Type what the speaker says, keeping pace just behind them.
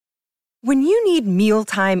When you need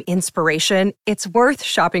mealtime inspiration, it's worth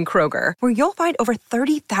shopping Kroger, where you'll find over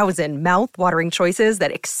 30,000 mouth-watering choices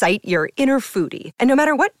that excite your inner foodie. And no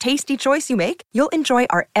matter what tasty choice you make, you'll enjoy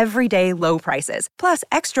our everyday low prices, plus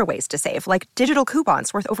extra ways to save, like digital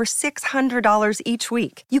coupons worth over $600 each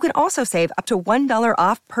week. You can also save up to $1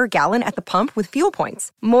 off per gallon at the pump with fuel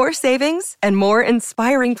points. More savings and more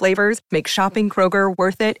inspiring flavors make shopping Kroger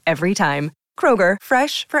worth it every time. Kroger,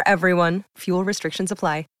 fresh for everyone. Fuel restrictions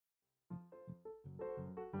apply.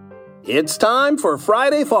 It's time for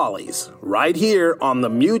Friday Follies, right here on the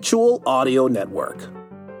Mutual Audio Network.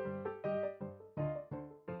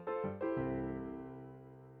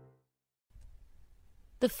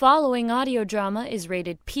 The following audio drama is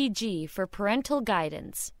rated PG for parental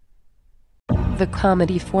guidance. The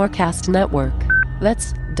Comedy Forecast Network.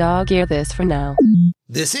 Let's dog-ear this for now.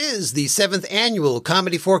 This is the 7th annual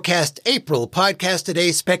Comedy Forecast April Podcast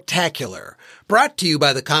Today Spectacular, brought to you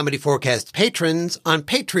by the Comedy Forecast patrons on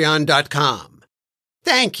Patreon.com.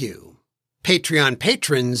 Thank you. Patreon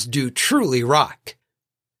patrons do truly rock.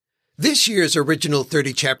 This year's original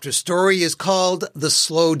 30-chapter story is called The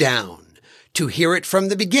Slowdown. To hear it from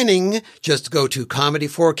the beginning, just go to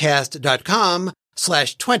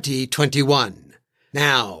comedyforecast.com/2021.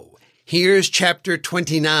 Now, here's Chapter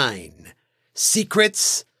 29.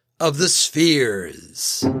 Secrets of the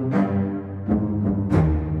Spheres.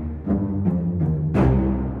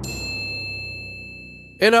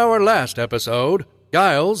 In our last episode,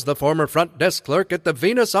 Giles, the former front desk clerk at the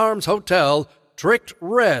Venus Arms Hotel, tricked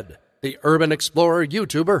Red, the urban explorer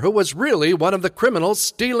YouTuber who was really one of the criminals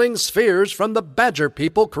stealing spheres from the Badger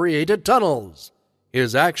People-created tunnels.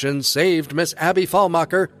 His actions saved Miss Abby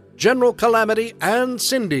Fallmacher, General Calamity, and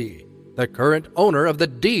Cindy, the current owner of the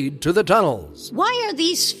deed to the tunnels. Why are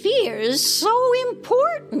these spheres so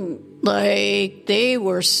important? They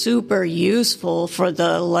were super useful for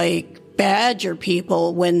the, Badger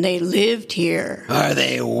People when they lived here. Are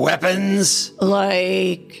they weapons?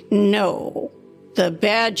 No. The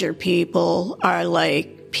Badger People are,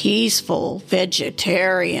 peaceful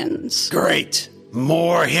vegetarians. Great.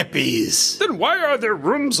 More hippies. Then why are there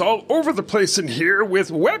rooms all over the place in here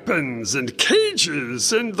with weapons and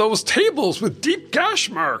cages and those tables with deep gash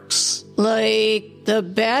marks? The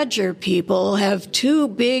Badger People have two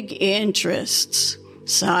big interests,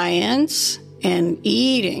 science and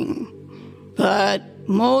eating, but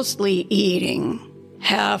mostly eating.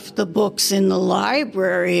 Half the books in the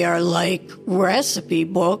library are recipe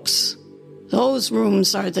books. Those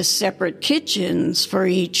rooms are the separate kitchens for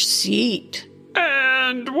each seat.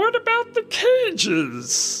 And what about the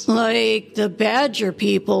cages? The Badger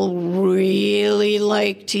People really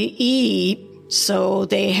like to eat, so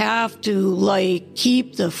they have to,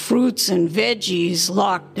 keep the fruits and veggies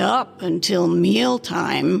locked up until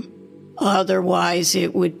mealtime. Otherwise,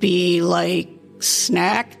 it would be,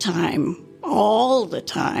 snack time all the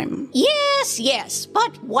time. Yes,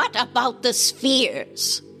 but what about the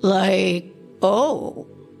spheres?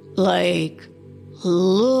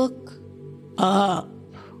 Look up.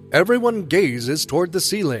 Everyone gazes toward the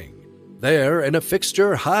ceiling. There, in a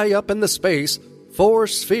fixture high up in the space, 4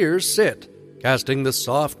 spheres sit, casting the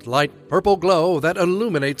soft, light purple glow that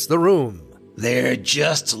illuminates the room. They're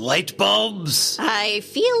just light bulbs? I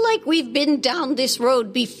feel like we've been down this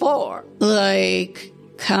road before.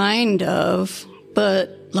 Kind of,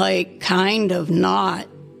 but kind of not.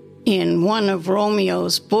 In one of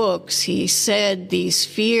Romeo's books, he said these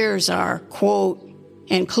spheres are, quote,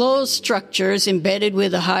 enclosed structures embedded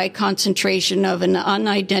with a high concentration of an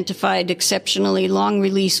unidentified, exceptionally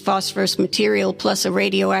long-release phosphorus material plus a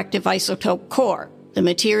radioactive isotope core. The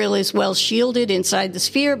material is well shielded inside the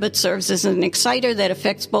sphere, but serves as an exciter that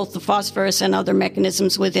affects both the phosphorus and other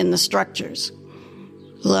mechanisms within the structures.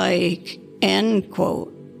 End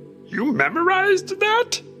quote. You memorized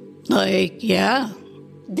that? Yeah.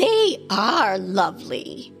 They are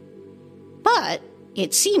lovely. But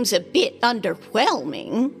it seems a bit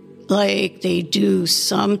underwhelming. They do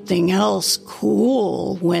something else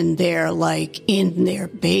cool when they're, in their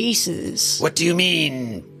bases. What do you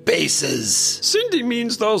mean, bases? Cindy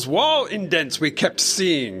means those wall indents we kept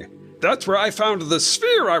seeing. That's where I found the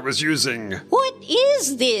sphere I was using. What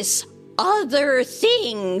is this other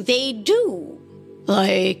thing they do?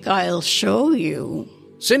 I'll show you.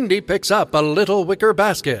 Cindy picks up a little wicker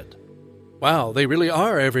basket. Wow, they really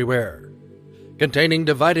are everywhere. Containing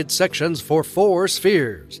divided sections for 4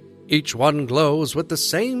 spheres. Each one glows with the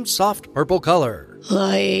same soft purple color.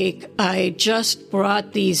 I just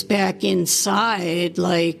brought these back inside,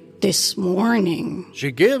 this morning.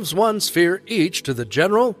 She gives 1 sphere each to the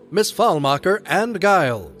General, Miss Fallmacher, and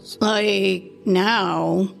Giles.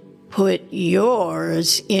 Now, put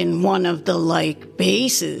yours in one of the,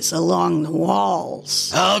 bases along the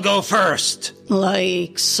walls. I'll go first.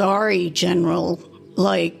 Sorry, General.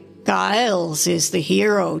 Giles is the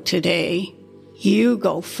hero today. You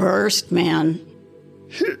go first, man.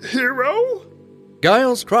 Hero?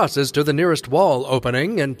 Giles crosses to the nearest wall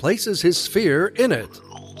opening and places his sphere in it.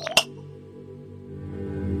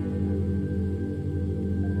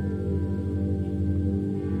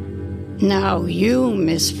 Now you,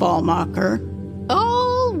 Miss Fallmacher.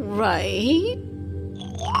 All right.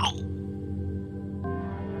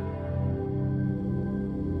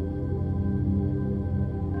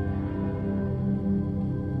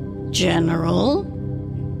 General.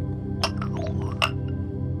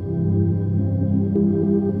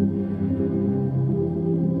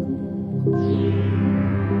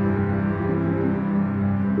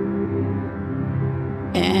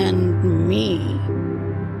 And me.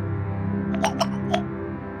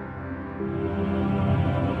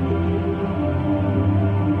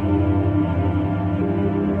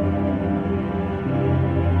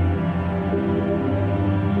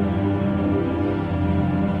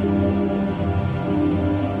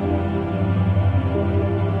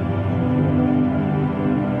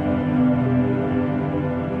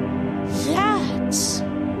 That's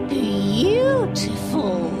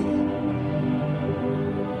beautiful.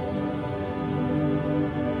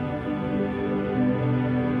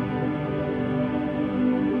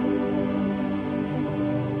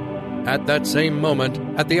 At that same moment,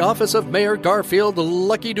 at the office of Mayor Garfield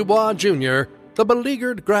Lucky Dubois Jr., the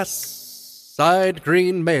beleaguered grass-side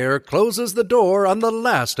green mayor closes the door on the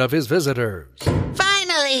last of his visitors.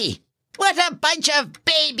 Finally! What a bunch of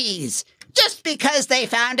babies! Just because they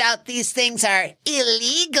found out these things are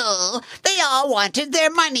illegal, they all wanted their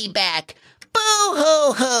money back.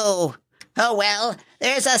 Boo-hoo-hoo! Oh well,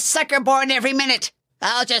 there's a sucker born every minute.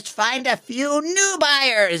 I'll just find a few new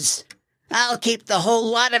buyers. I'll keep the whole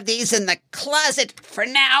lot of these in the closet for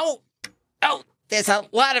now. Oh, there's a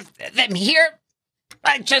lot of them here.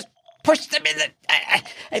 I just pushed them in the...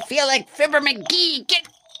 I feel like Fibber McGee. Get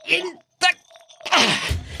in the...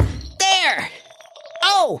 There!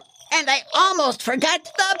 Oh, and I almost forgot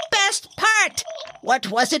the best part. What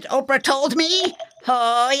was it Oprah told me?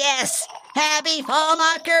 Oh, yes. Abby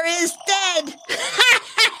Fallmacher is dead.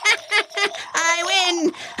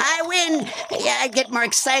 I win. Yeah, I get more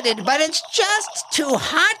excited, but it's just too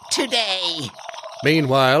hot today.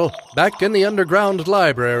 Meanwhile, back in the underground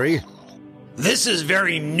library... This is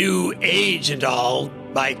very new age and all,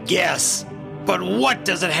 I guess. But what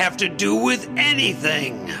does it have to do with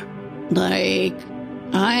anything?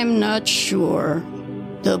 I'm not sure.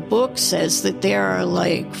 The book says that there are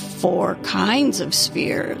 4 kinds of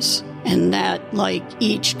spheres, and that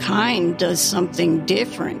each kind does something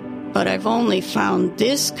different. But I've only found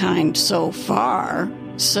this kind so far.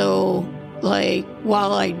 So,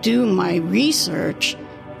 while I do my research,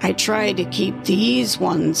 I try to keep these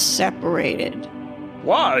ones separated.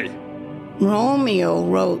 Why? Romeo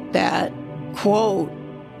wrote that, quote,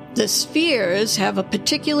 "The spheres have a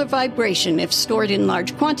particular vibration. If stored in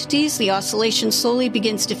large quantities, the oscillation slowly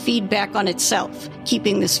begins to feed back on itself.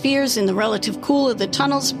 Keeping the spheres in the relative cool of the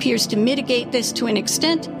tunnels appears to mitigate this to an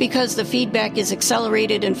extent because the feedback is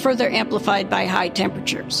accelerated and further amplified by high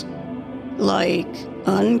temperatures."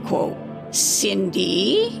 Unquote.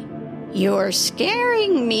 Cindy, you're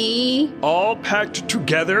scaring me. All packed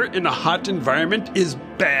together in a hot environment is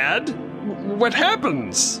bad? What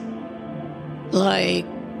happens?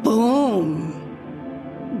 Boom.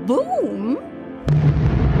 Boom?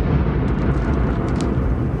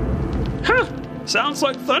 Huh, sounds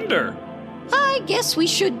like thunder. I guess we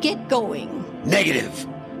should get going. Negative.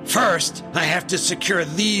 First, I have to secure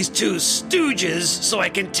these 2 stooges so I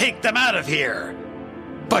can take them out of here.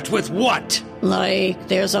 But with what?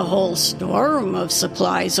 There's a whole storeroom of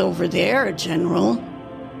supplies over there, General.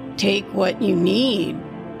 Take what you need.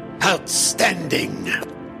 Outstanding.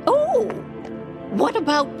 Oh, what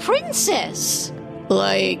about Princess?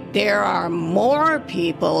 There are more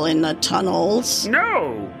people in the tunnels.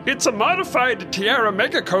 No, it's a modified Tiara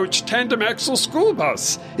Mega Coach tandem axle school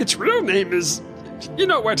bus. Its real name is... You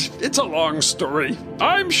know what? It's a long story.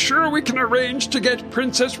 I'm sure we can arrange to get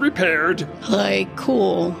Princess repaired.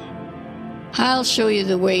 Cool. I'll show you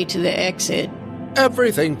the way to the exit.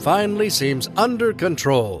 Everything finally seems under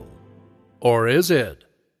control. Or is it?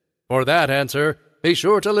 For that answer, be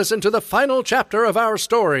sure to listen to the final chapter of our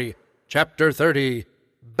story, Chapter 30,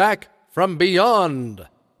 Back from Beyond.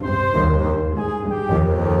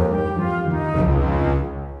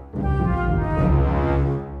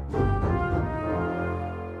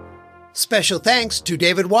 Special thanks to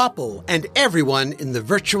David Wapple and everyone in the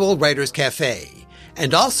Virtual Writers Cafe,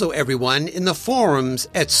 and also everyone in the forums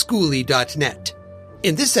at Schooly.net.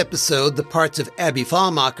 In this episode, the parts of Abby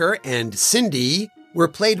Fallmacher and Cindy were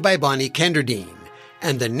played by Bonnie Kenderdine,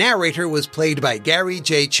 and the narrator was played by Gary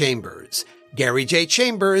J. Chambers,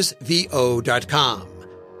 GaryJChambers.vo.com.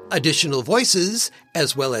 Additional voices,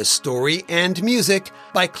 as well as story and music,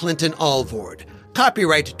 by Clinton Alvord.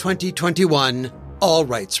 Copyright 2021, all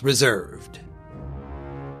rights reserved.